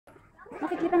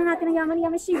Makikita na natin ang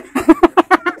yaman-yaman siya.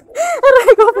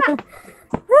 Aray ko pa.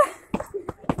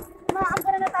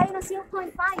 Maaambara na tayo ng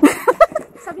 0.5.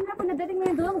 Sabi nga po, nadaling mo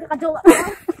yung dulo, magkakajowa ka.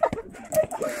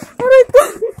 Aray ko.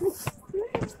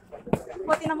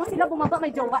 Buti naman sila bumaba,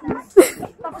 may jowa.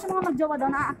 Tapos yung mga magjowa daw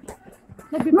na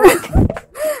nagbibig.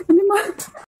 Ano ba?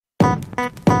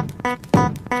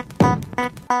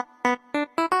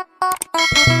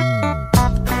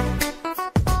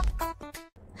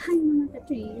 Hi mga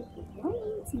ka-trip!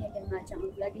 It's me again,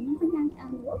 Majang'S vlogging ng kanyang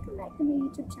and welcome back to my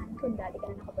YouTube channel kung dati ka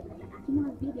na nakapunod ng aking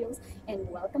mga videos and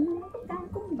welcome ka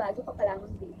kung bago ka pa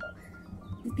lamang dito.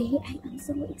 Today, I am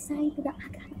so excited. Ang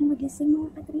aga akong magising mga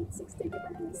ka-trip. 6:30 pa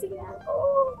nagising na ako.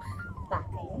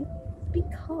 Bakit?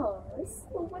 Because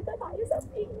pumunta tayo sa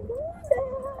Pinguna.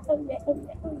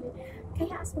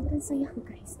 Kaya sobrang saya ko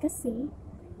guys. Kasi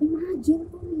imagine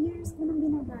 2 years ko nang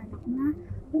binabalak na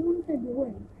pumunta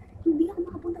doon. Hindi ako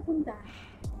makapunta-punta.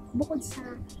 Bukod sa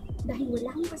dahil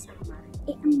wala akong kasama,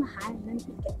 eh ang mahal ng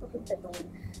ticket papunta doon.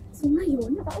 So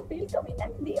ngayon, naka-avail kami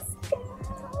ng discount.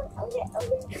 Okay.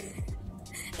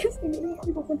 Kasi hindi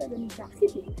kami pupunta doon ni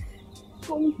Jacqueline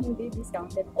kung hindi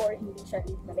discounted or hindi siya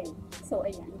in-claim. So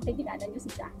ayan, kailangan nyo si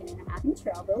Jacqueline ng aking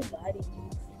travel buddy.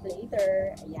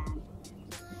 Later, ayan.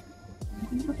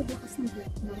 Nakapaglakas ng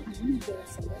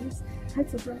groceries. At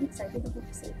sobrang excited ako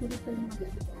kasi tulad pa yung mga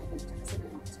baby natin tsaka si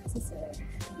mama tsaka si sir.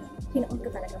 Hinaon ko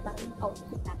talaga para yung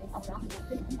outfit natin, aurahan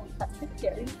natin ang mga Patrick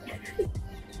Carey.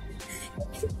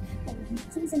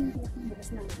 So isang hindi akong bukas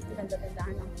na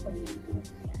ganda-gandaan ang community.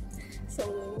 So,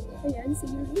 ayan,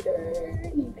 see you later.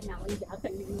 Hintay na ako yung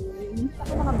Jacqueline.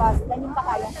 Ako mga bus, ganyan pa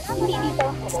kaya. Hindi dito.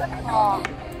 Oo.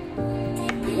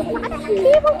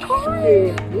 Cable car!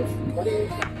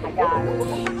 Ayan.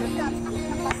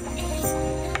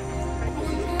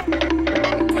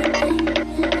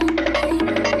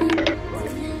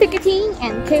 Ticketing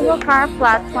and cable car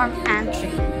platform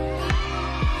entry.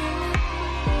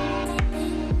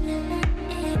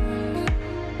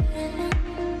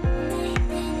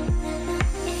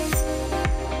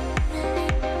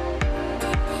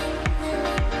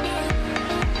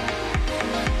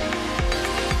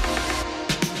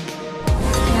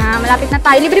 Malapit na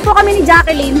tayo. Libre po kami ni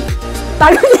Jacqueline.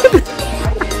 Tago libre.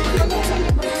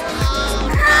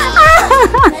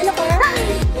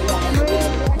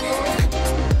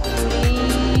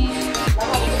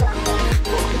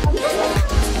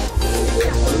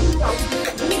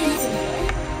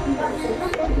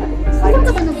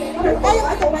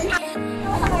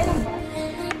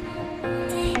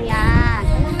 Ayan.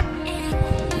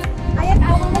 Ayan,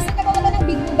 awang mas nagkakawa ng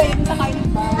big ba yun sa kayo ng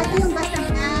bus? Ito yung bus naman.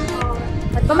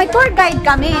 At may tour guide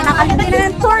kami. Nakalimutan na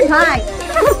ng tour guide.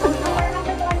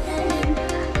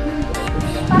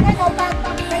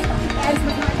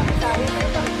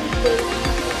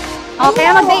 Okay,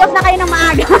 mag-day off na kayo ng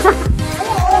maaga.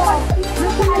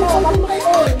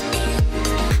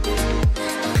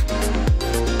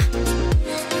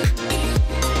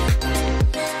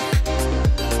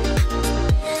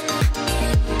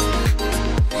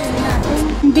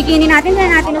 Yung bikini natin,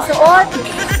 na natin nasuot.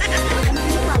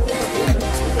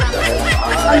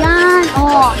 Ayan,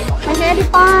 oh. May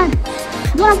elephant.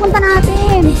 Doon ang punta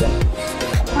natin.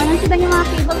 Walang kita yung mga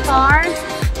cable car.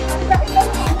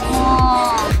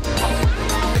 Oh.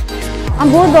 Ang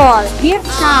budol. Gift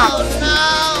shop. Oh, no.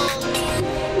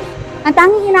 Ang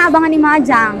tanging inaabangan ni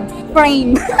Majang,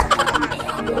 frame.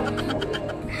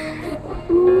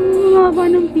 Haba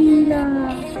ng pila.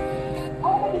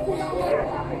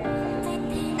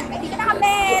 Hindi ka na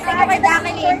kami. Thank you kay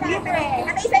Jacqueline. Libre.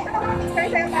 Nata-isay ko na mga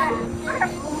picture sa'yo ka.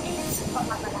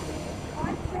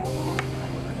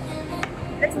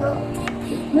 Let's go.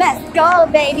 Let's go,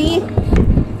 baby!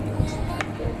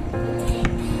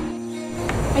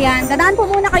 Ayan, dadaan po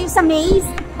muna kayo sa maze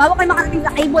bago kayo makarating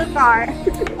sa cable car.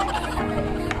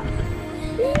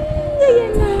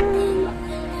 Ayan na.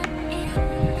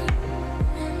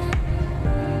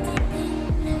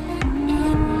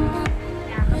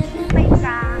 Ayan, maghintay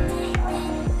ka.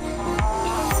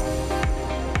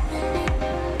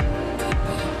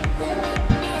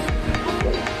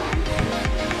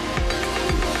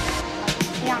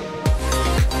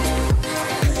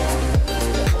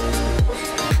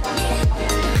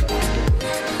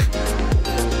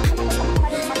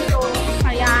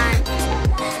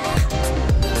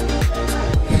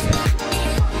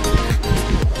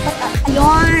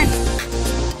 Ayun.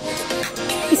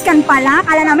 Iskan pala.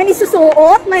 Kala namin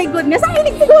isusuot. My goodness. Ang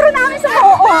hilig siguro namin sa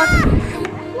suot.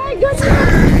 My goodness.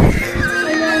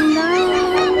 Ayan na.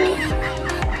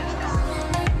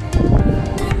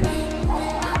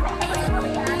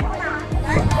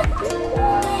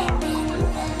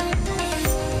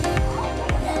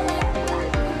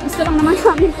 gusto lang naman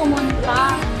namin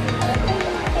pumunta.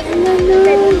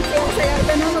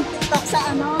 Mag-tiktok sa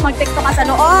ano? Mag-tiktok ka sa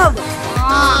loob.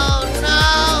 Oh no!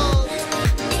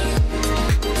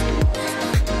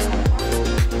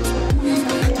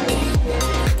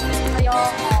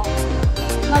 Ayoko.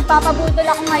 Magpapabudol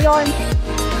ako ngayon.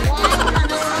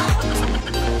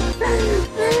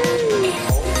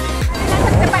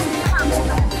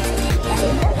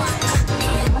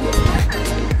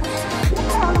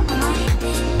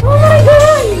 Oh my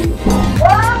God!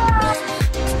 Wow!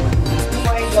 Oh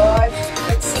my God!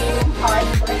 It's so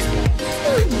heartbreaking.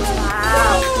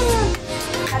 Wow!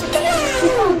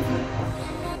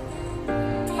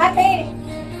 Ate!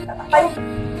 Ay!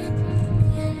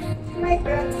 Oh my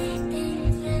God!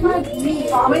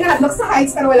 May nahadlok sa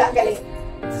heights pero wala galing.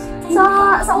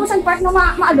 Sa Ocean Park na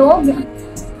maalog.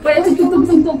 Pwede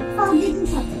tugtog-tugtog. Pagod yung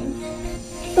sabi.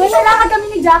 Tuwing nalakad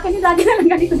kami ni Jackie, lagi na lang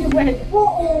ganito yung weather.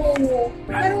 Oo.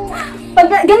 Pero,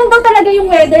 Ganun daw talaga yung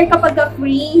weather kapag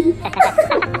free.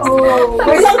 oh.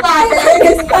 There's a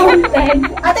pattern.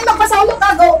 Ate, magpasalo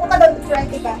ka. Go. Kung ka doon,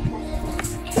 20 ka.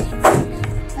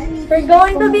 We're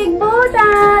going to Big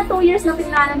Buddha! 2 years na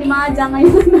pinlano ni Majang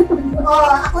ngayon.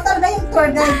 Oh, ako talaga yung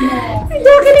tour guide mo. Si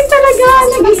Jacqueline talaga!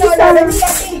 Nag-isip Dami ng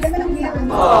view.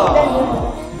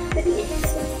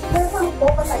 Pero saan po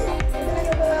pasaya? Ito na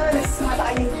yung nagsisimata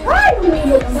kayo. Ay!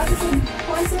 Humilog. Bakit yung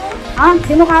kaso?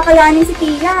 Di mo kakayanin si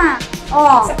Tia.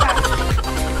 Oh. Sa ka.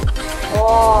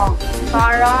 Oh.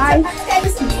 Taray. Kaya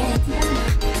gusto mo.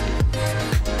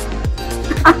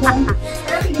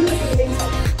 Pero pili mo sa iba yung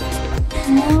sa'yo.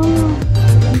 Oh.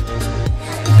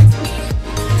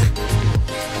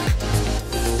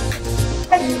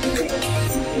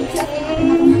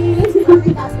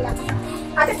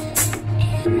 Ate,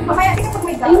 mamaya tingnan pag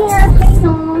may Ay, airplane,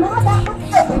 no? Mga dapat.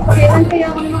 Kailan kaya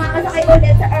ako ng mga kasakay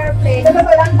ulit sa airplane? Dapat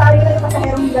walang tayo na yung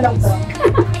pasaherong galaw to.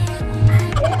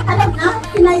 Alam na,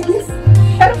 pinaitis.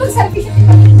 Pero kung selfie siya,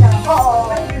 pinaitis.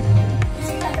 Oo.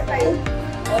 Sige na tayo.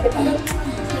 O, di ba?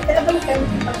 Talaga mo kayo.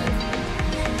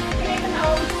 Pinaitis na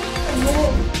ako. Ano?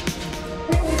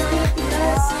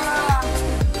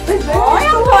 Ay,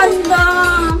 ang ganda!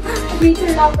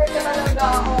 Nature lover ka talaga.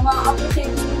 Oh,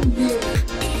 ma-appreciate mo yung view.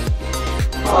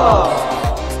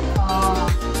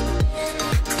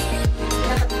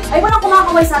 Ay, walang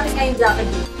kumakaway sa atin ngayon,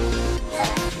 Jackie.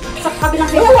 Sa kabilang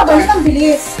Ay, wala ba? Ang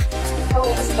bilis.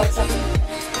 Oo, kasi bagsak.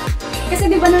 Kasi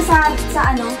di ba nun sa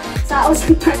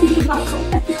Ocean Park, hindi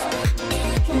kumakaway.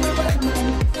 Siyempre pala naman.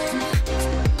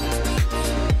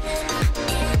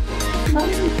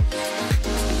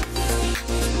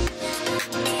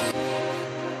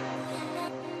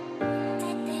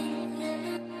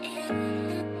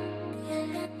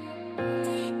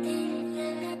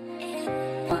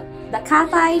 The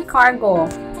Cathay Cargo.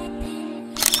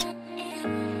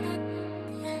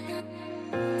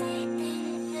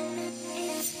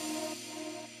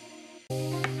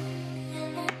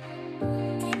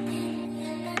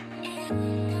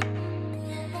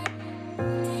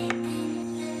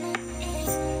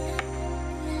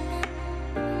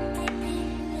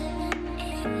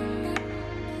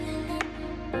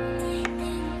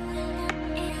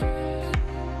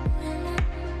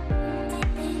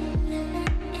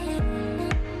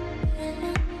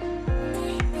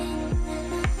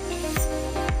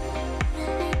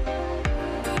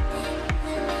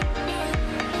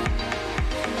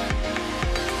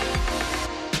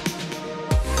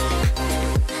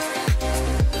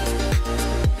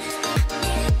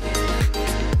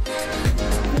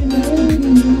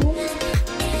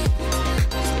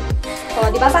 So,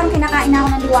 di ba parang kinakain na ako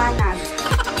ng liwanag?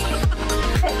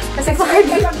 Kasi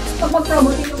Pag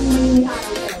mag-promote yung may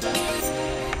araw talaga.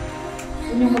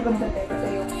 Yun yung maganda tayo kasi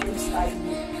yung style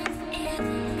mo.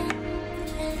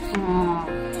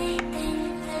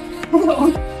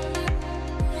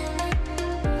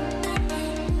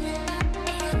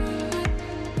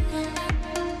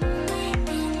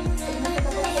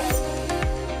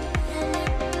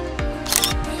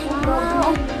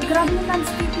 Wow! Grabe yung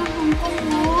landscape ng Hong Kong,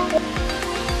 no?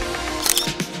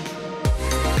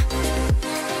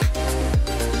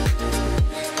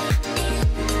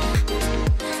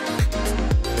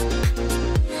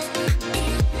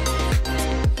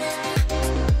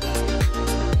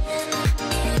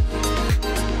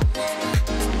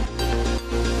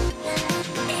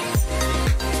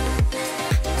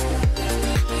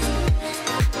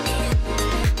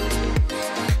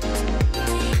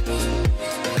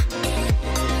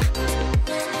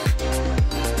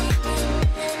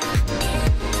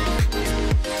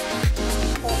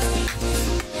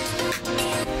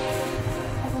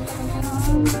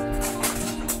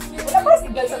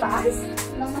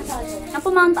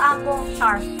 sa ako.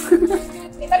 Char.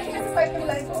 Ibalik ka sa start ng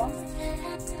live ko.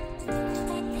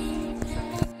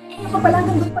 Ano pala,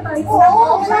 nandun pa tayo.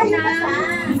 Oo, wala na.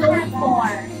 Zone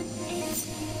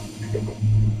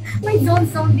 4. May zone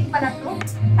din pala to.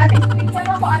 Ate, picture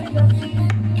mo ako, ate doon.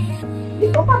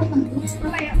 Dito, parang nandun.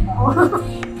 Mamaya. Oo.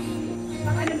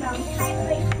 Ano lang.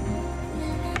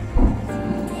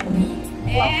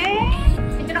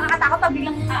 Medyo nakakatakot pag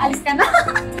biglang aalis ka na.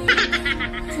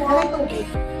 Walang tubig.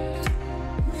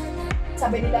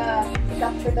 Sabi nila,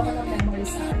 i-capture daw ko ng memories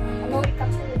sa ano,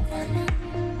 i-capture yun.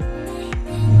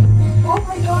 Oh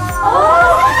my God!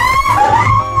 Oh!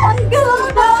 Ang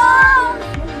ganda!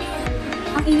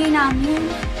 Ang ingay namin.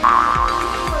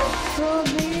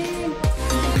 Grabe.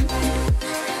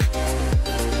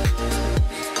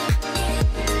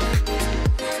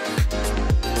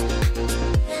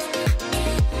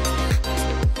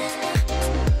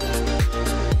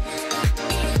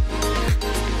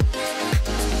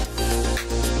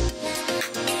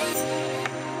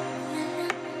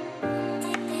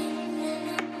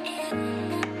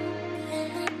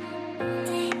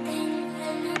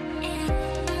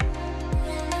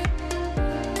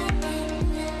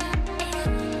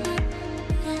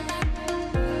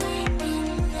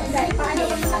 Paano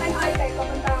ba sa akin ay tayo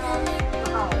papunta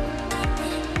Macau?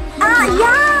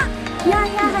 Yeah.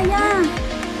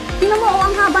 Tingnan mo,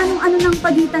 ang haba nung ano ng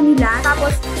pagitan nila.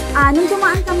 Tapos, nung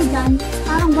dumaan kami dyan,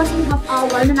 parang 1.5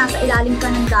 hour na nasa ilalim ka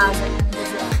ng dagat.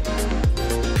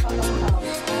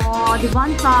 Oh, di ba?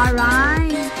 Ang taray.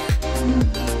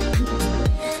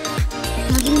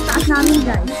 Naging taas namin,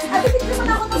 guys. Ate, picture mo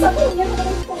na ako sa phone. Yan ako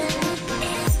sa phone.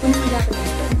 Ano na dapat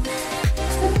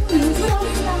dito?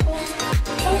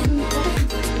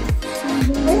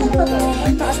 Ayun ba ito?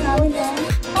 Ang taas namin yan.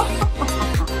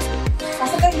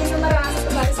 Kasi kayo hindi nyo marasa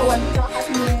ito dahil sa 1 tsaka at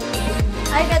minute.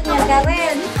 Ay, ganyan ka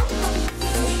rin.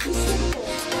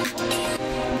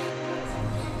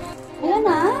 Ayan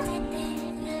na.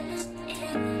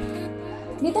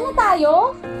 Dito na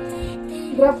tayo.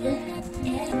 Grabe.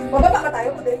 Bababa ka tayo,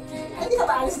 kundi. Hindi ka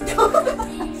ba alis dito?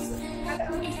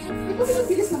 Ito kasi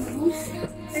bilis naman mo.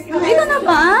 Dito na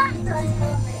ba?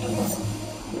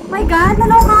 My God,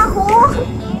 naloka ako.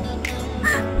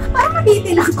 Parang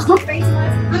mabitin ako.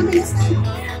 Ang bilis na.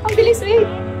 Ang bilis, wait.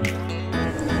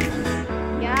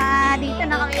 Yeah, dito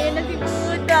na kami na si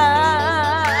Buddha.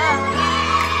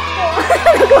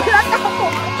 Nagulat ako.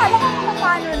 Alam ko kung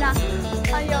paano na.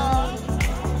 Ayun.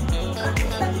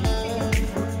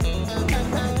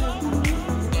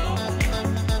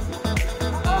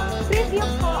 Preview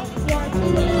ko. Yan.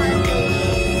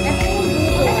 Ito yung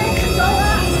Buddha.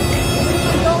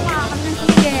 Gawa kami ng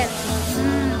ticket.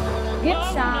 Gift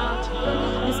siya.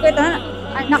 Diyos ko, ito na.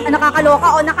 Nakakaloka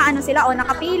o nakaano sila o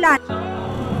nakapila.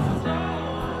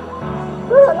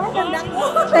 Ang ganda mo.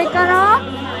 Teka na.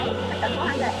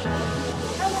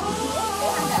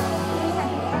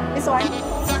 This one?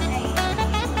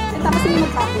 Tapos yung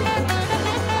magpapit.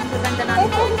 Ang ganda na.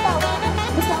 Ito, bitawa.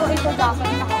 Gusto ko ito dapat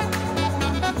naka.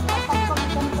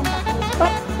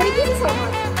 But, thank you so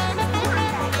much.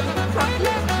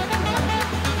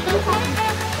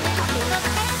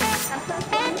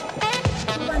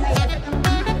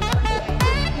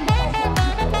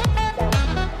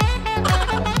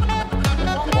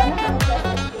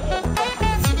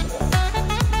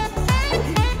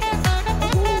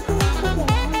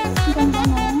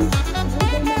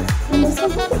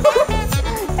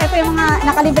 Ito yung mga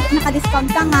naka-discount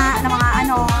ka nga ng mga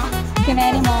ano,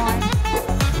 kineri mo.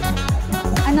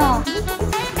 Ano?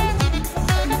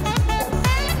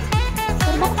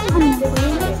 Pero bakit ang ano?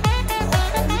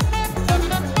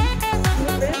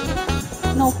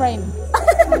 No frame.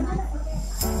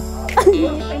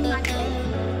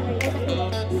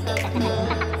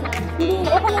 Hindi,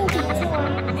 ako na yung picture.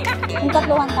 Yung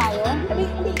tatluhan tayo? Hindi.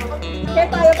 Kaya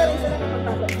tayo pa rin sila ng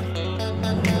magpapit.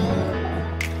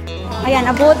 Ayan,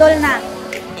 nabudol na.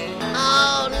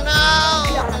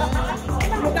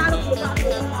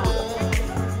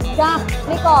 Jack,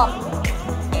 Rico.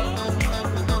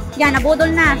 Yan,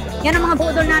 nabudol na. Yan ang mga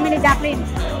budol namin ni Jacqueline.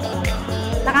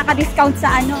 Nakaka-discount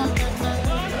sa ano.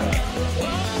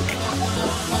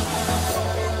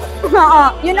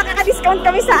 Oo, yung nakaka-discount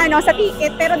kami sa ano, sa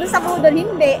ticket, pero doon sa budol,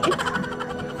 hindi.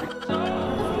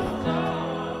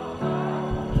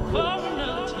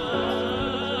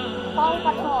 Paul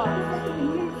Patrol.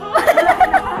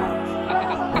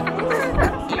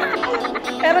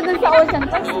 Pero dun sa Ocean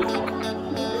Park,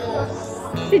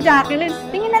 si Jacqueline,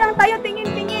 tingin na lang tayo, tingin.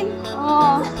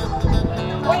 Oh.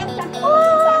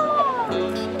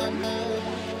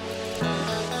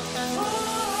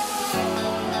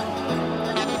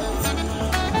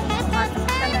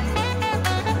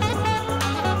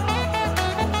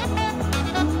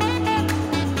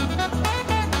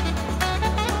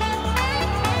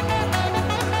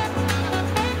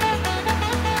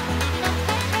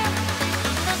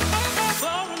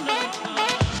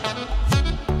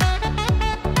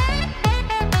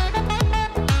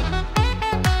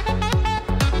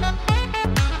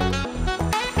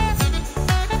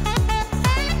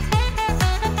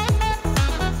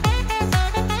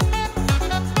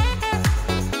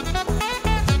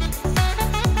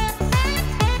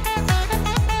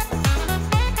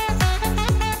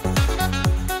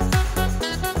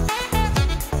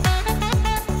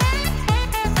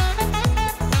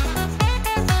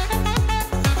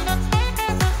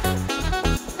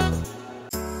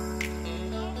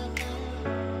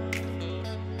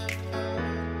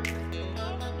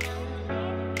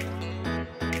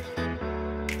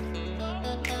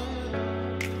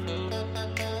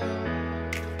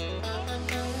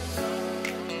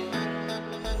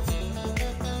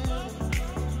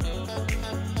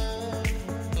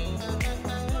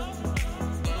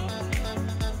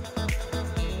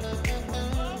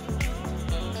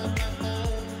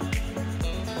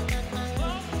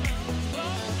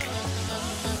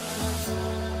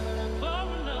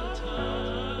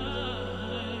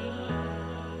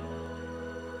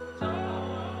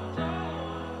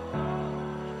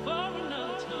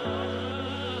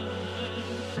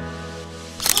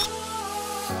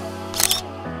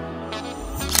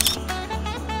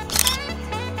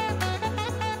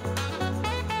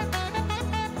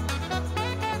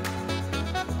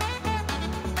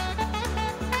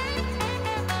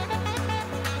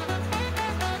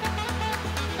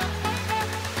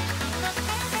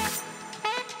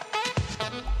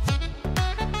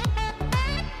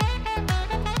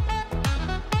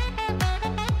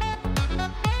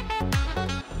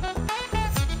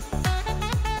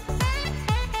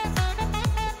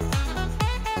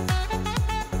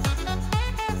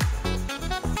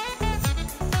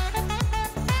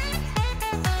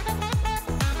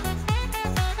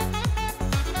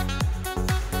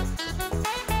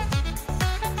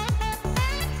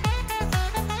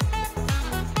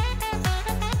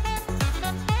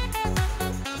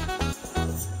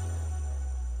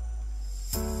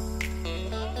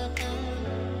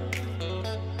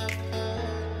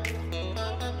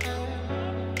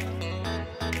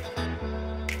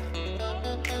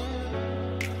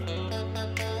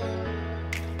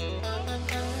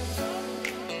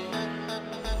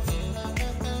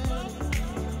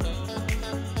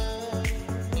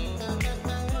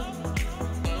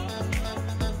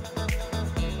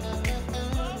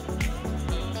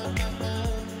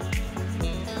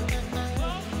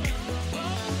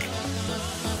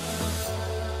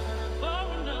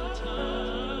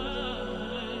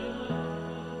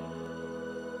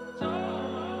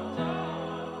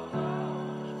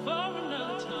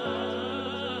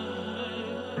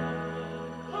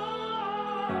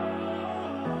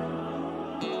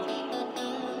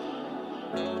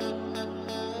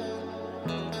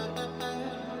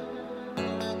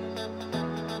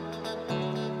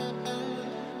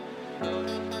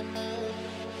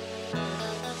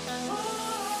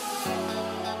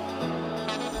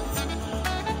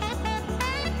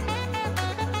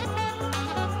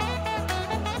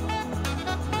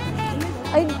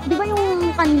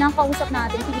 yung kanina kausap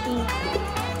natin, Pilipino.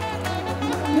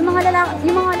 Yung mga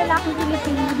lalaking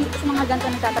Pilipino, hindi sa mga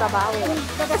ganito nagtatrabaho.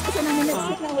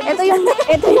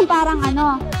 Ito yung parang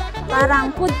ano,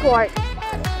 parang food court.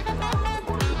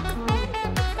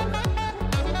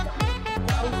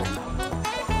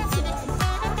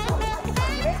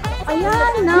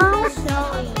 Ayan, now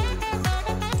showing.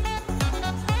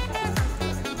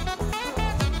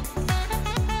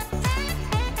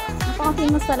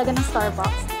 Napaka-famous talaga ng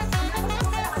Starbucks.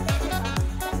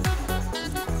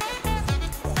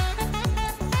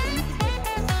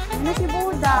 Ano si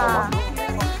Buddha?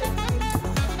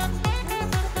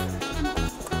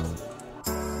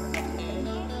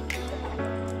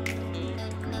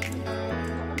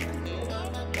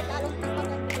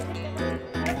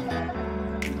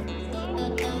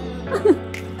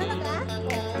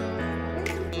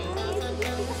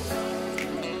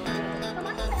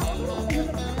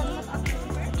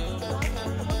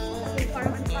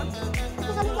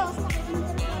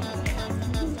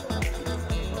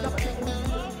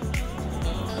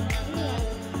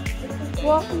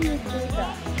 Walking with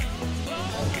Buddha.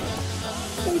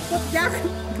 Stay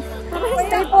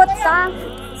put sa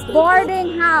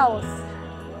boarding house.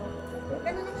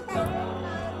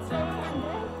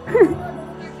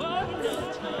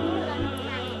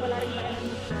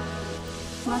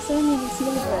 Masa yung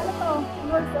silver.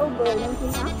 Your silver. Yung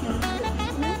pinaka.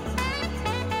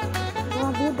 Wow,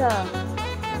 Buddha.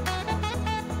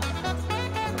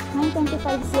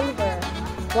 925 silver.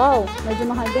 Wow, medyo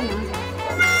mahal din ah.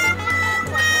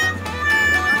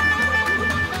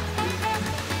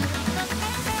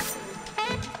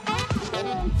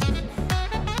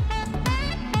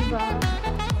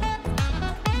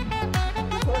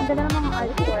 Ang ganda ng mga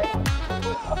artwork.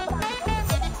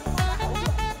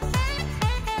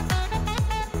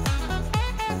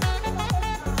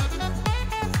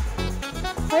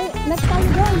 Hey, next time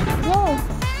doon. Go!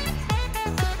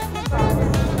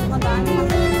 Magano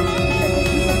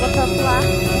sa butterfly.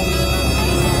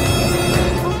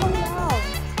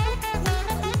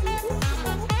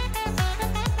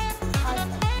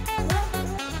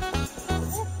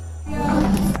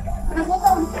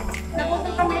 Nagutom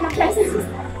kami ng pesos.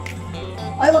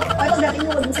 Ay, wag natin yung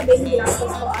wag mo sabihin yung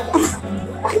ginastos ko.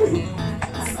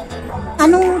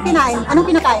 Anong kinain? Anong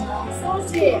kinakain?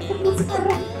 Sushi.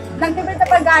 Nagtipid sa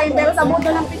pagkain, pero sa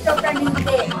buto ng picture ka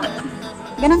hindi.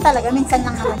 Ganun talaga, minsan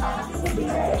lang naman.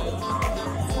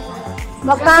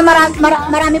 Baka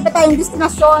marami pa tayong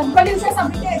destinasyon. Baliw siya sa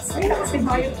bilis. Ay,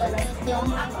 nakasibayot pala.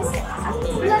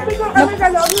 Picture kami sa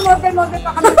loob, yung model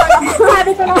pa kami pala.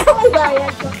 Sabi ko lang sa may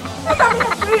bayad ko. Sabi na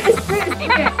free is free.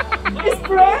 Is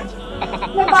free?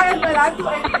 Nabayad pala, 2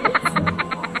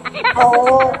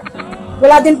 Oo.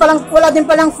 Wala din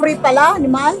palang free pala, ni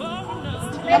Man.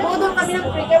 Nabudol kami ng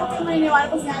free, kaya kung maniniwala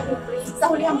ko sinabi free. Sa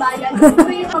huli ang bayad.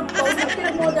 Free yung mag-post,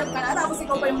 pinag-model ka na, tapos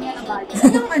ikaw pa yung mga ng bayad.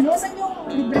 Saan yung ano? Saan yung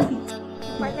liberty?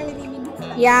 Part na nilimin mo.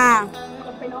 Yeah.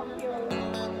 Pinocchio.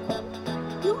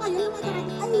 Yung ano, yung mga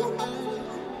ay, yan.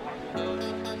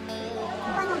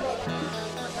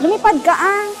 Lumipad ka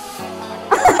ah.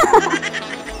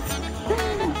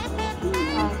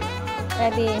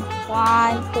 Ready?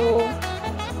 1,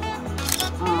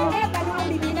 2. Paano ang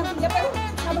bibili ng sila? Pero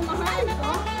sabang mahal.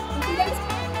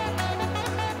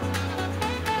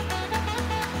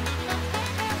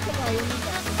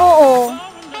 Oo.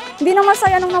 Hindi na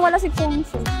masaya nung nawala si Kung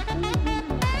Fu.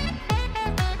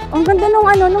 Ang ganda nung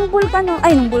ano, nung vulkan.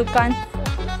 Ay, nung vulkan.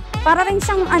 Para rin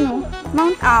siyang ano,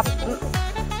 Mount Up.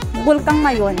 Vulkan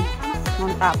ngayon.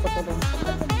 Mount Up ko to doon.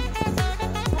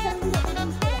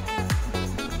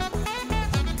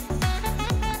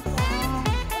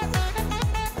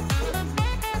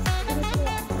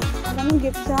 Ang daming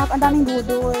gift shop, ang daming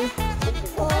budol.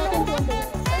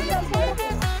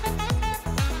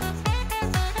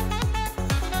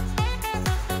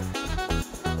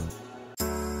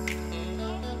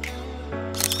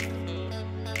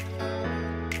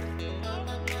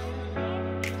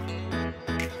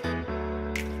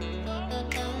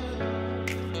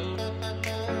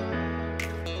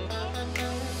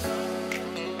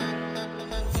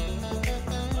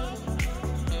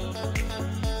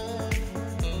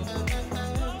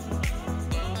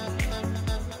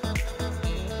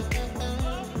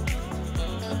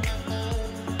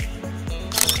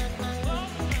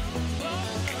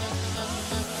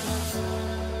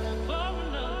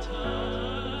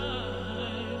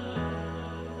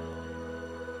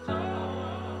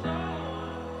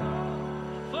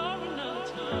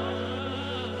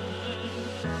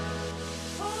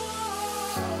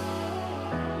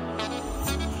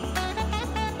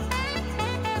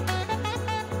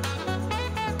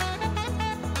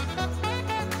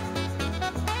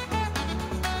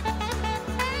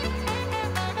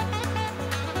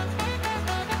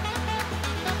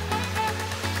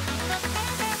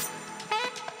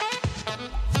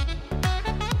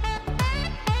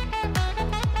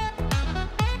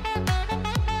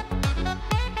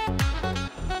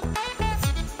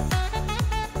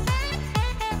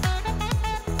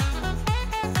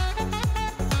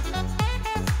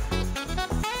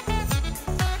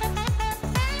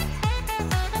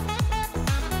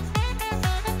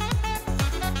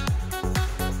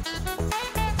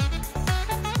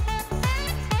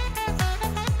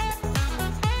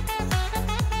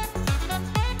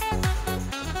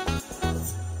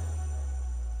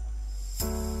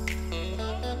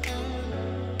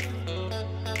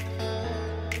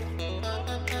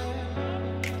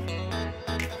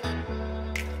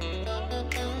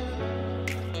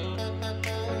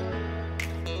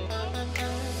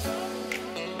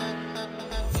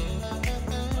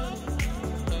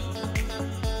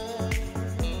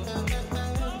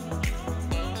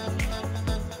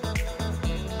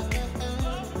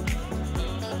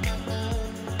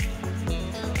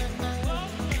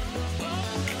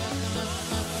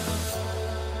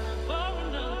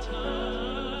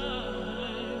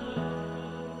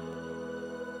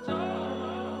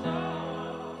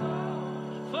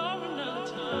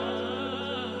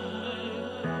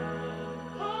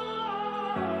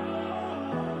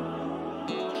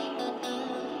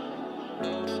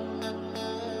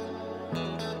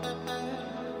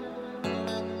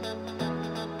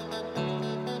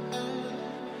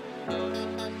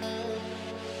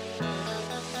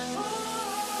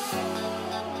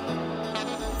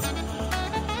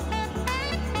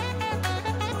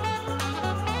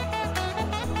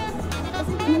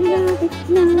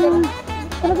 Na.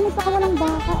 Talagang nagpakawalang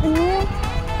baka eh.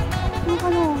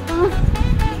 Nakaloka.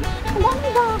 Ang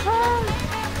daming baka.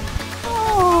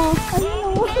 Oh, ayun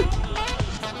o.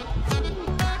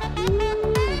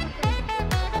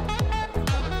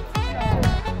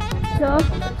 So,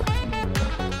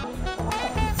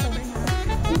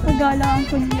 pagala ang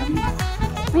kunyang.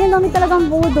 Ayun, dami talagang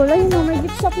budol. Ayun o, may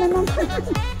gift shop na naman.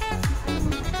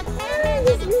 Ay,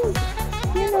 Diyos ko.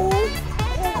 Ayun o.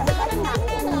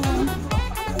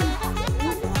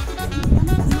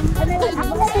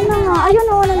 Ayun nga. Ayun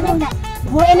o, nandun.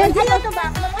 Energy na ito ba?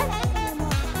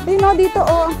 Ayun o, dito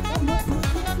o.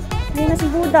 Ayun na si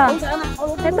Buddha.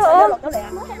 Ito o.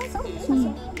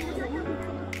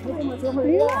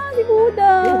 Ayun na, si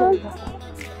Buddha.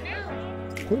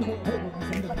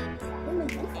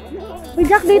 Uy,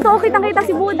 Jack, dito o, kitang-kita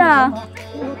si Buddha.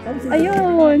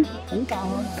 Ayun.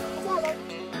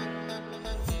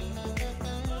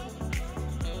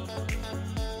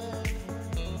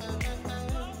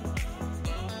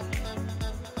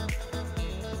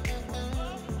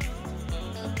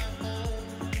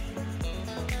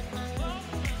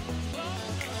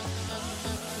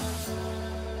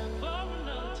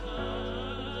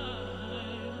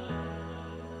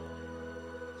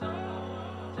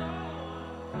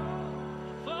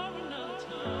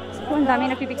 Ang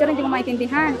dami nagpipicture, hindi ko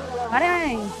maintindihan.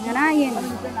 Maray, nganayin.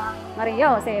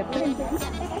 Mario, Joseph.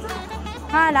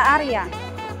 Hala, Arya.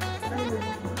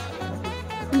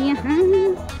 Yeah.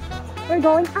 We're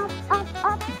going up, up,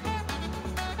 up.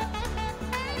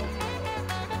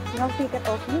 No ticket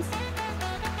office.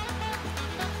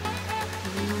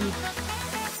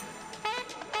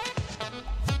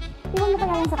 Iwan mo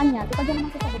kaya yan sa kanya. Tipag yan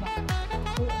naman sa baba.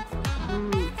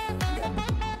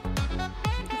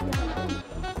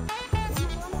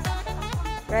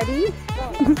 Ready? Go.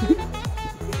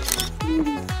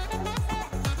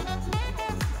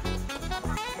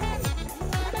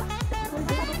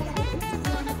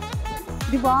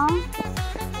 Diba?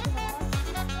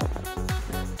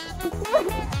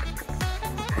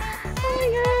 Oh my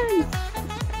God!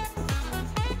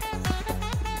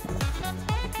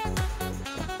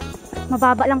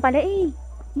 Mababa lang pala eh.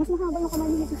 Mas mahaba yung kamay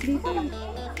ni Jesus dito.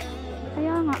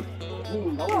 Kaya nga.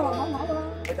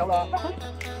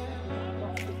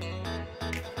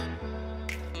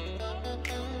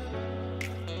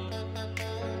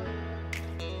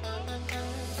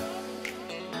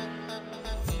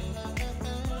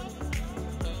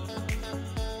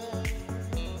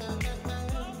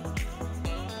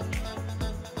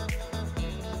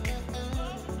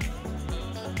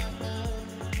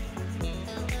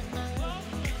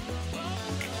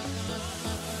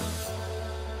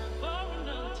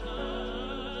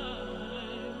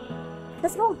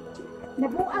 Let's go.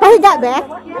 Pahiga, be?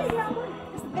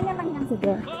 Ganyan lang yan.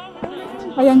 Sige.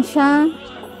 Ayan siya.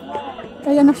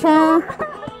 Ayan na siya.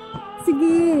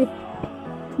 Sige.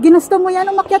 Ginusto mo yan,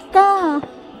 umakyat ka.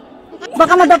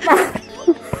 Baka madapa.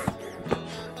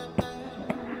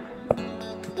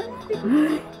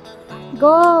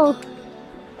 Go.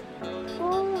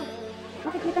 Oh,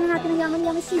 makikita na natin ang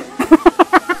yaman-yaman siya.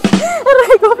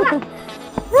 Aray ko.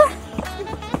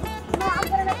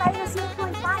 Maangkara na tayo ng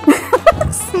 0.5.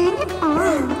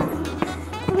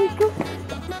 Aray ko.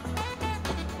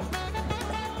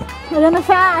 Ayan na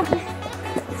siya.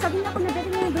 Sabi na kung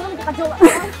nagdating na yung doon, nagkakajowa.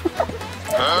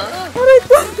 Aray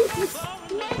ko.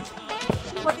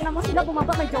 Pati naman sila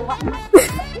bumaba, may jowa.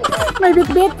 May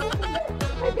bit-bit.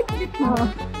 Oh.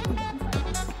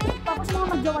 Tapos mga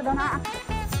magjowa daw na.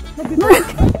 Ano mo?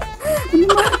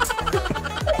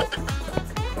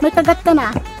 May kagat ka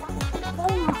na. Oo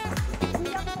nga.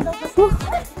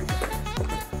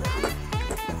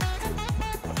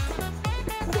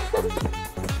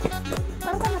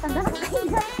 Parang ka matanda.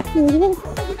 Oo.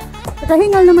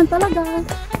 Nakahingal naman talaga.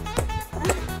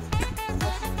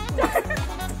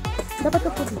 Dapat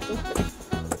ako dito.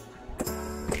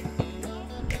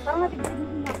 Parang natigil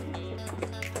na.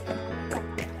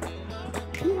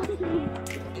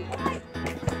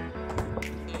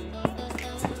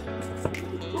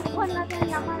 Nakuha natin ang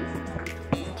yaman.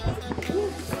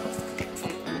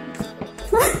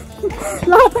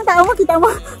 Lahat ng tao mo, kita mo.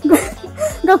 Go.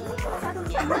 Go.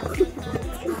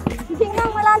 Tingnan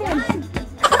malalim.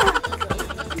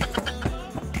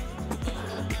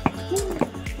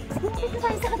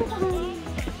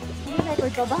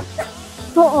 Record ka ba?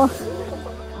 Oo.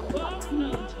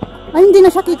 Ay, hindi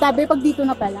na siya kita, be, pag dito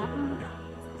na pala.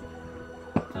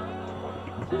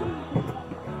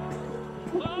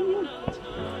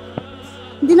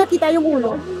 Hindi na kita yung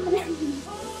ulo.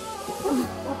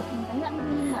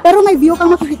 Pero may view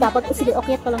kang makikita. Pag, sige,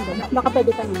 okay ka lang doon. Baka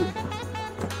pwede ka naman.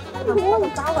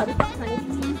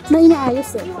 na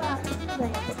inaayos eh.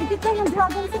 Ikit lang ng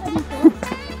dragon sila dito.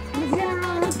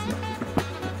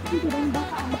 Hindi ba yung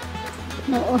baka?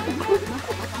 Oo.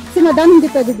 Si Madam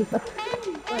hindi pwede dito.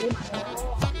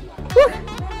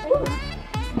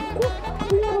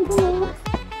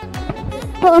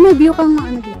 Oo, may view kang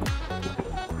ano dito.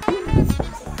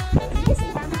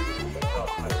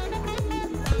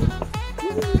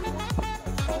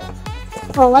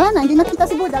 Oh, wala na. Hindi nakita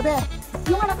si Buddha, be.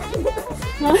 Yung anak ko dito. Ito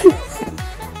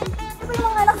yung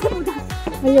mga anak ko dito.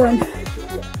 Ayun.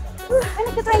 Ay,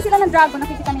 nagtitry sila ng dragon.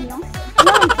 Nakikita ninyo?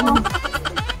 Ayan. Oh.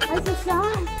 Ay, so siya.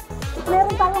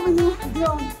 Meron tayong ano,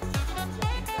 drone.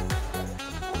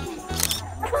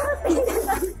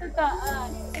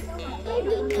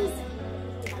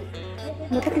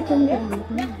 Bakit ito yung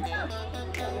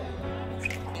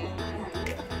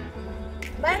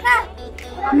Berna!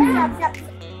 Siap.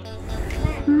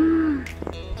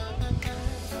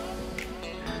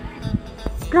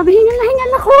 Grabe,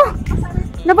 hingal ako.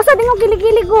 Nabasa din yung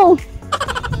kilig-kilig ko.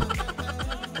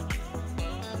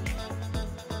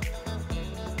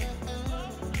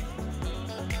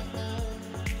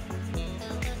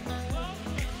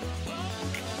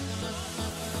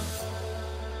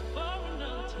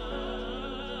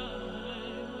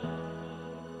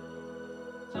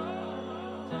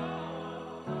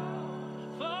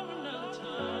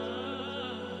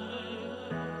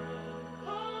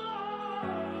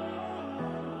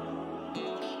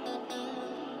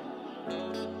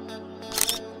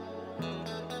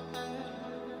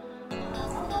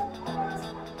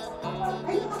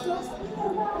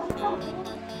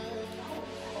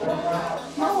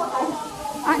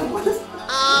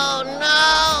 Oh no!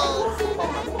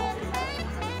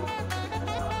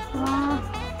 Wow.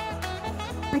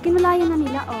 May kinulayan na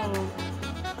nila, oh.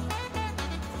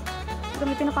 Ito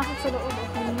may pinapasok sa loob,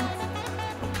 okay.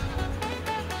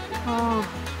 Oh.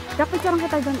 Dapat sarang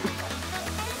kita doon.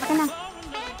 Okay na.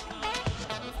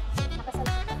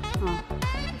 Oh.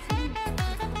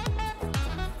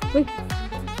 Uy.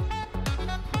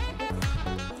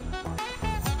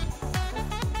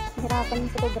 Hirapan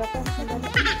yung photographer.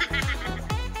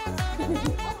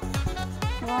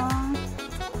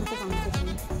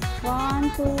 One,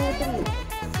 two, three.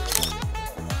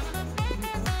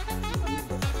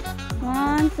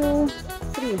 1, 2,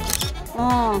 3.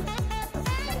 Oh.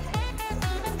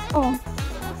 Oh.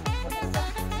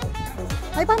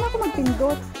 Ay, paano ako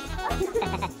magpindot?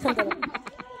 Sandali.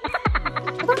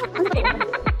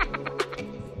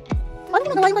 Paano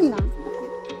mo nagawa yung kanina?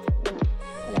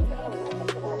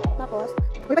 Tapos,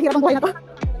 uy, paghirap ang buhay na to.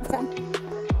 Saan?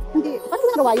 Hindi. Paano mo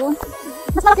nagawa yun?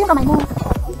 Mas malaki yung kamay mo.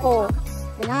 Oh.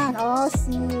 Ganyan. Oh,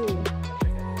 see.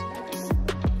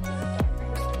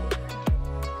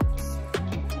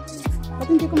 Ba't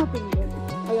hindi ko mapindot?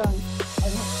 Ayun.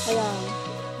 Ayan.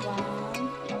 1,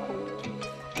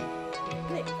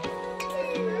 2.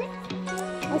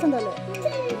 Ay, sandali.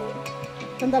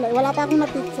 Sandali. Wala pa akong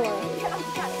na-picture.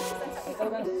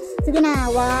 Sige na.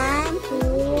 1,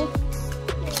 2.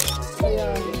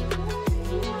 Ayan.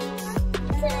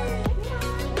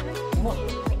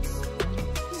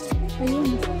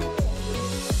 Ayun.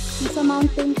 Nasa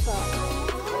mountain pa.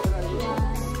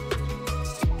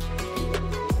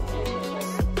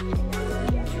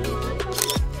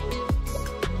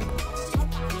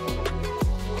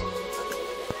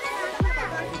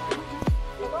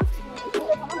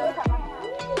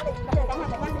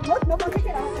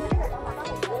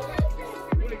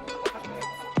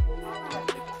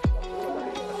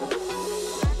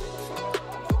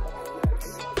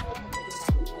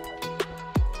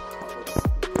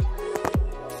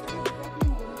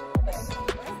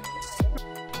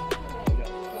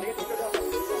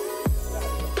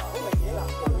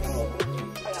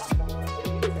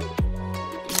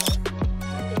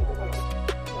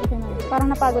 Parang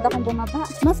napagod akong bumaba.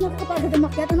 Mas nakakapagod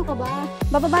umakyat. Ano ka ba?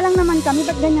 Bababa lang naman kami.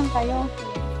 Ba't ganyan kayo?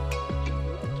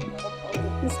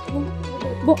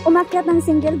 Umakyat ng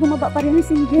single, bumaba pa rin ng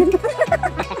single.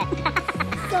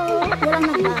 So, walang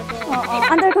nagbago. Oo.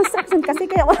 Under construction kasi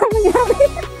kaya walang nangyari.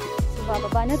 So,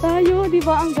 bababa na tayo.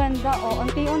 Diba ang ganda? O,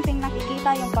 unti-unting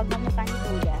nakikita yung pagmamukha ni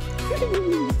Kuya.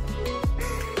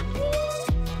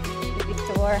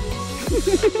 Picture.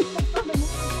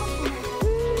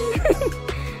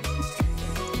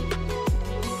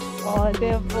 Oh,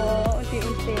 diba?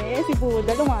 Unti-unti. Si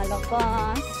Buddha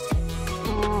lumalakas.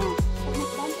 Oh.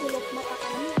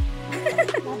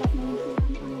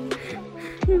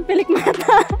 Pilik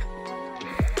mata.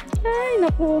 Ay,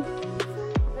 naku.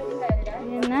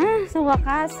 Ayan na. Sa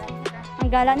wakas.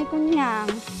 Ang gala ni Kunyang.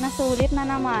 Nasulit na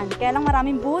naman. Kaya lang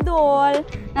maraming budol.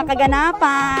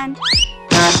 Nakaganapan.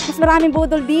 Mas maraming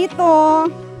budol dito.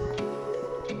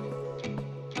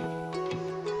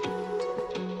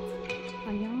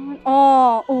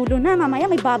 Oh, ulo na. Mamaya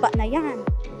may baba na yan.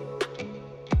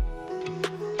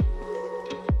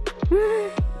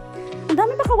 Ang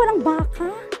dami pa kawalang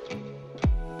baka.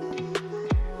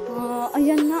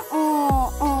 Ayan na.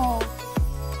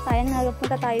 Sayang na,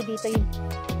 punta tayo dito.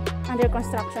 Under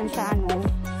construction siya, ano.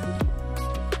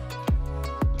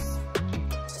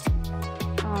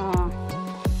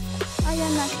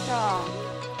 Ayan na siya.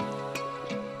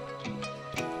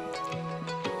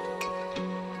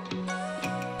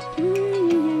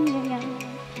 Ayan.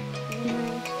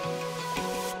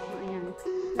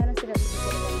 Meron sila dito.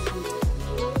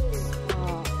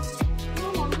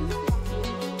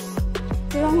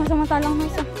 Pero ang samantalang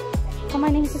nasa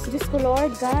kamay ni Jesus, Diyos ko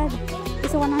Lord God.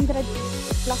 Isa 100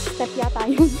 plus step yata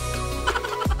yun.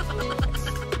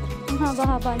 Ang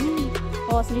haba-haba niya.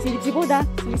 Sumisilip si Buddha.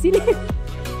 Sumisilip.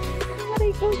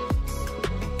 Aray ko.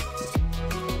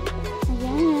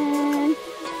 Ayan.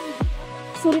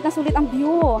 Sulit na sulit ang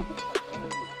view.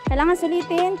 Kailangan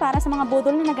sulitin para sa mga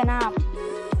budol na naganap.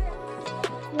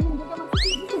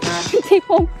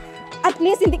 Tipong, at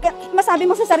least, hindi ka, masabi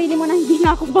mo sa sarili mo na hindi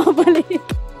na ako babalik.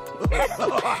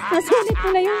 Nasulit mo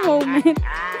na yung moment.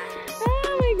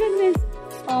 Oh my goodness.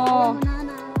 Oh.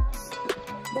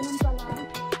 Ganun pala.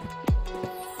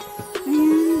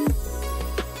 Ayan.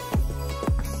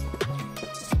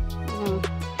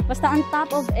 Basta on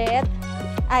top of it,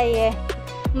 ay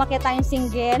umakyat tayong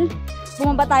single.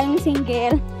 Bumaba tayong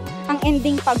single. Ang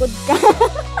ending, pagod ka.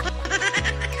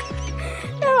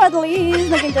 Pero at least,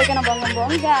 nag-enjoy ka ng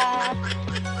bonggang-bongga.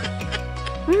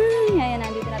 Ayan,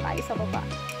 nandito na tayo sa baba.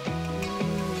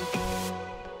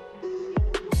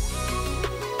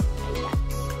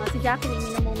 Si Jacqueline,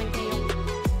 yung moment niya yung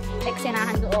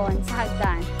eksenahan doon sa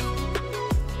hagdan.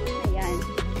 Ayan.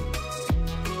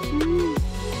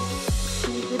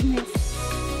 My goodness.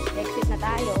 Exit na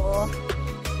tayo.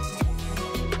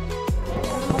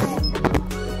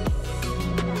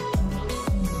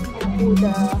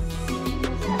 Buddha.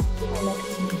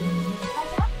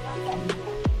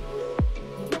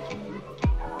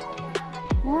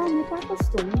 Wow, may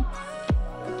purpose to.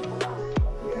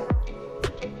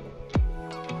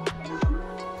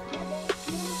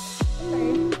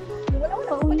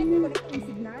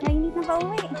 Mainit na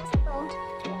pauwi.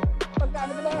 Pagka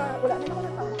ano ba, wala na naman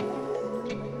ang tao.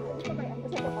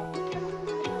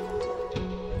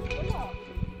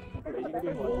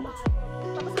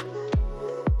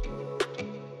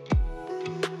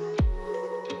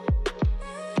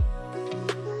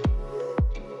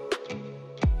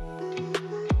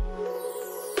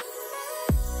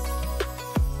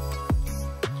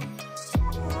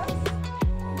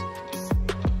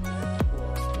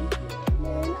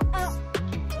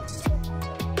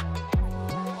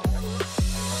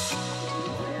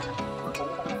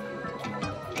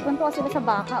 Tuntua sila sa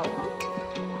baka, oh.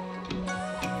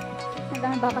 Ang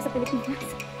daming baka sa Pilipinas.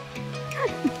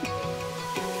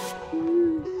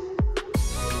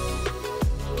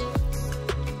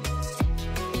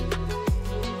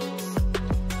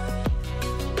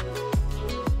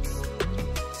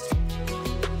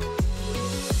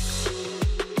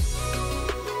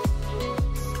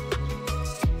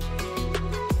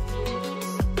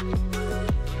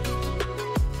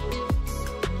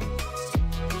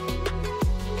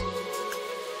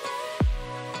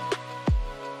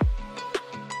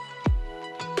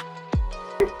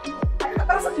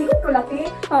 Parang sa likod ko laki.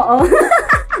 Oo.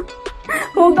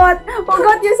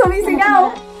 Hugot yung sumisigaw.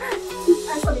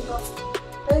 Ay, sa likod.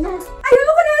 Ayun na.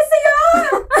 Ayoko na sa'yo!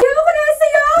 Ayoko na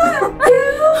sa'yo!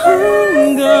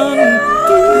 Hanggang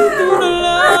dito na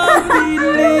lang,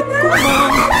 pilit ko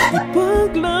mang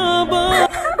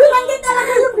ipaglaban. Kumangin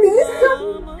talaga yung disc.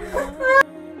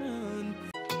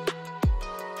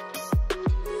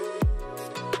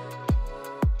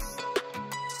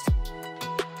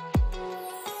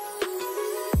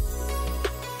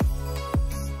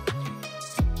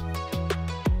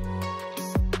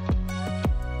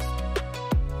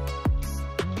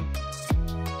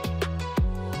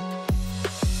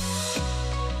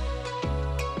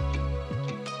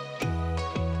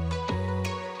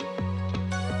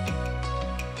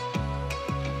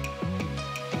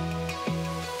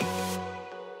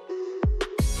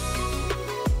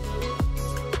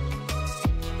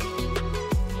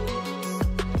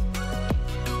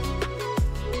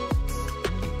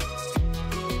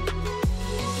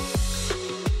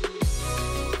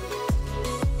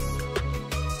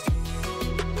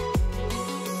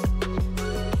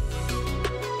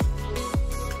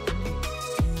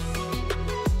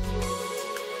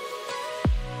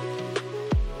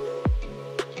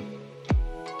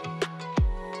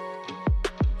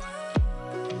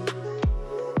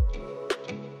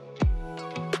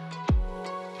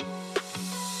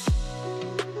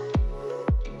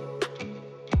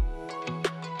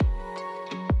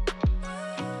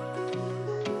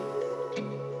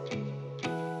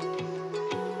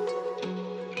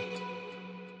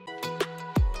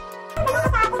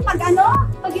 ano,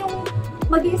 pag yung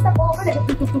mag-i-stop over,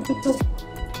 nag-tug-tug-tug-tug.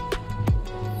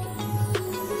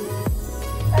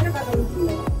 Ano ba gawin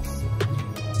dito?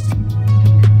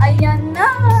 Ayan na!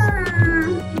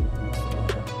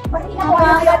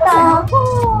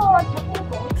 Nakakatakot!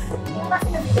 Yung kasi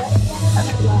nabigay, yan ang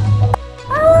sabi.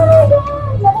 Oh my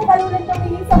God! Naku, balulan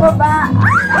tumingin sa baba.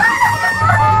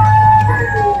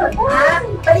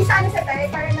 Balisan siya tayo,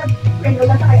 parang nag-friendo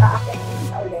lang siya kay aakit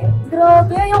sa ulit.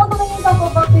 Grabe, ayoko tumingin sa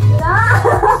baba bigla.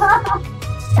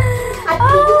 At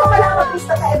hindi ko pala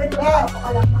mag-pista sa event ko. Ako ka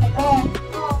lang makita.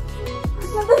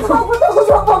 Natatakot ako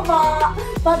sa baba.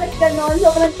 Bakit ganon?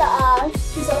 Sobrang taas.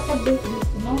 Isarap mag-date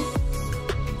dito, no?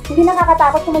 Hindi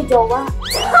nakakatakot kung may jowa.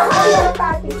 Ayun,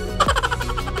 tati.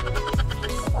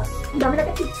 Ang dami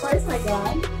natin pictures, my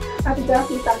God. Ate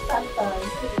Jackie, tan-tan-tan.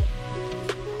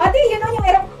 Ate, yun o yung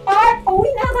aeroport. Pauwi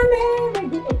na kami. May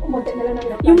dito, pumunta na lang ng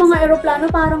aeroport. Yung mga aeroplano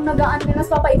parang nagaan nila,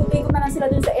 papaikot-ikot na lang sila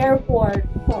dun sa airport.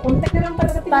 Contact na lang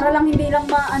talaga. Para lang hindi lang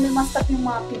ma-stop yung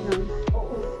mapping.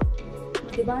 Oo.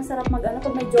 Diba? Ang sarap mag-ano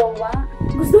pag may jowa.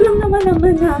 Gusto lang naman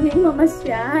namin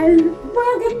mamasyal.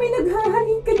 Bakit may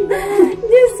naghahalikan ba?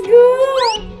 Diyos ko!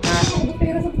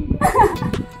 Pero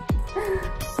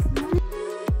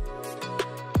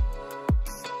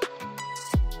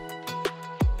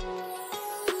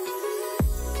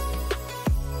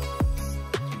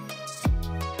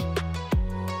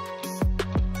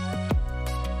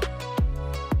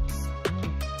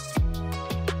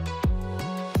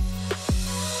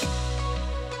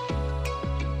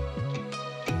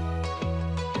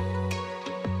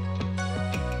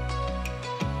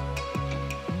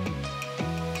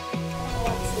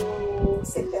sa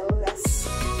Setelas.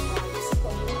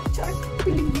 Chart.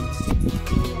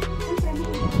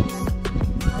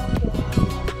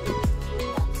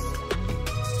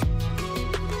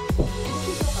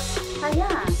 Kaya,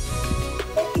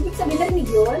 Ibig sabihin narinig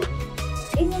yun?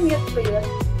 in-mute ko yun.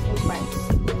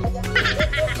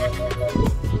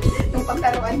 Nung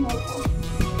pagkaroan mo ko.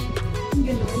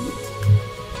 Ganun.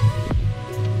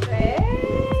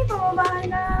 Pababa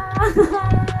na!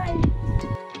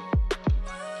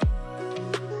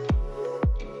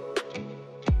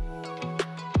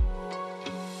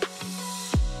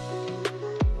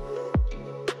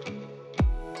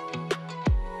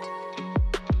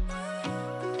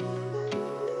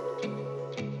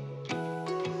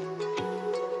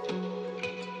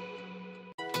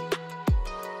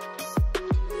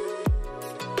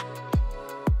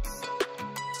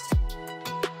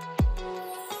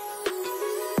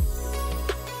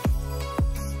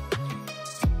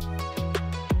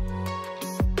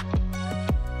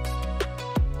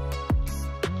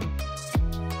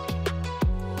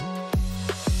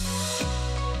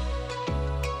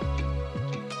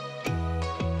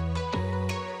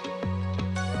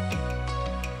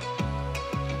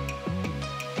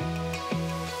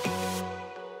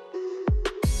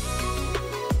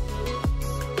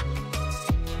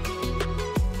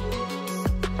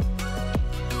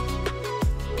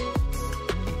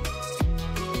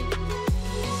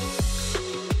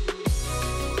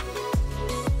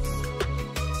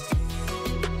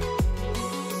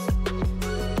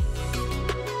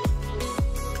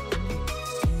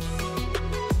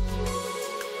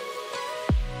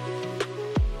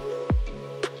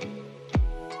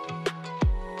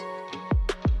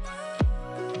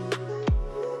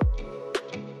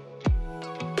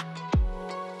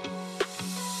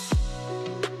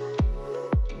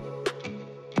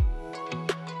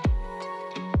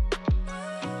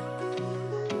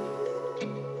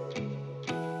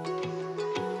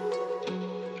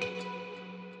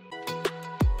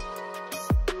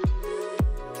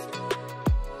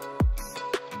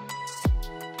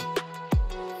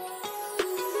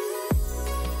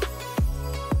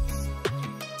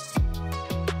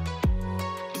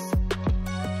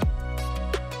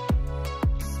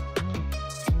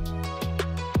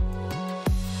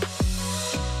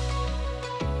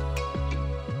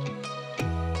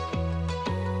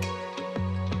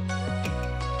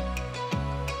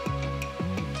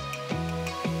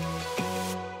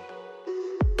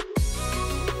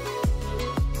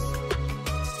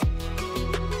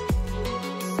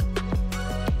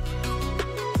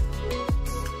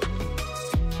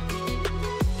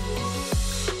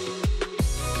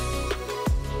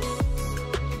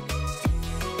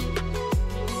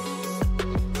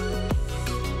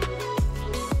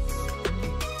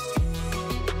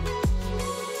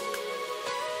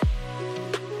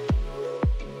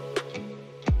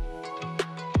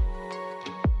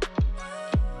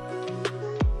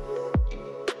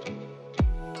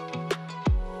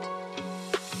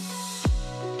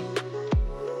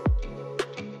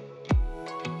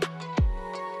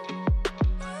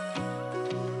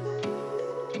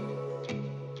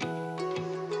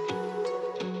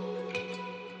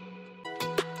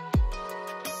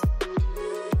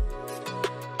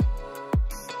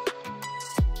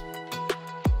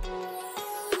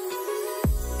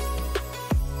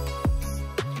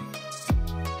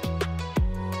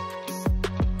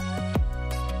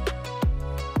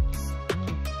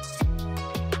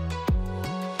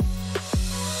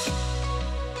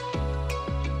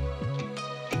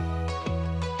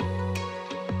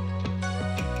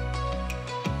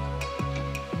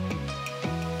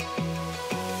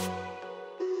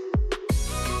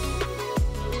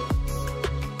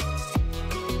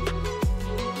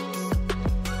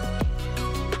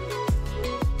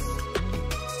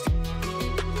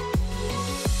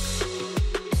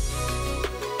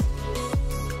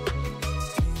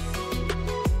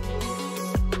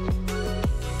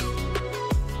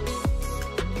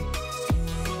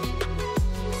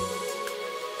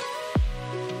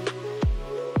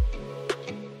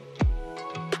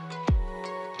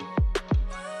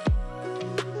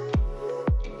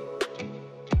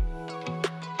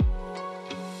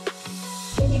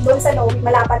 Doon sa Noe,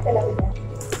 malapad talaga yan.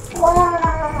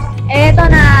 Wow! Eto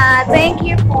na. Thank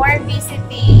you for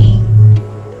visiting.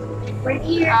 We're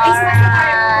here. Face mask na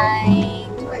tayo.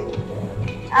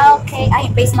 Okay.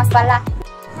 Ay, face mask pala.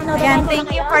 Ayan,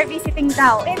 thank you for visiting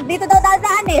daw. Eh, dito daw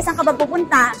dadaan eh. Saan ka ba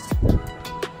pupunta?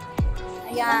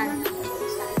 Ayan.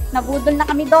 Nabudol na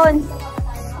kami doon.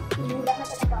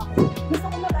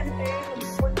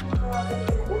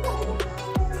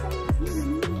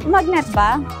 Magnet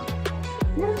ba?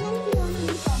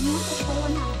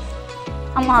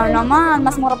 Ang mahal naman.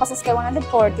 Mas mura pa sa Sky 100.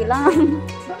 40 lang.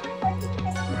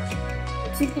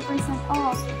 50%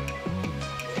 off.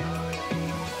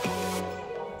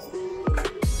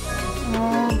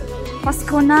 Oh,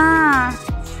 Pasko na.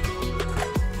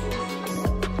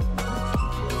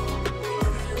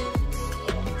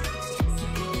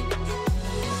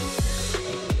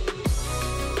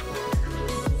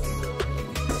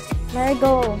 There you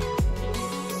go.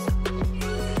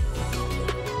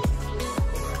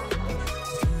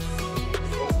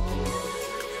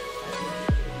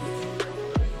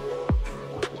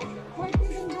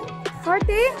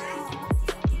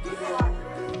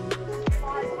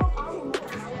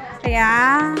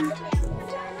 Kaya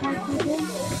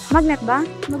magnet ba?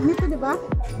 Magnet to, di ba?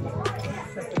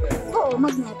 Oo,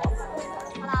 magnet.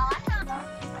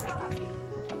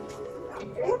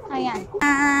 Ayan.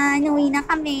 Uwi na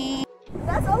kami.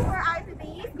 That's all for our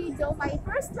today's video. My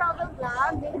first travel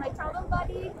vlog with my travel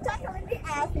buddy, Jacqueline the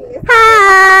Assis.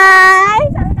 Hi!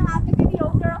 Sana ng ating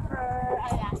videographer.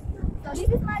 Ayan. So this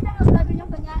is Majang'S vlog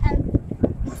yung kanya and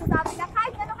sasabi na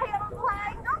kahit ano kayo ang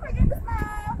buhay, don't forget to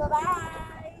smile. Bye-bye!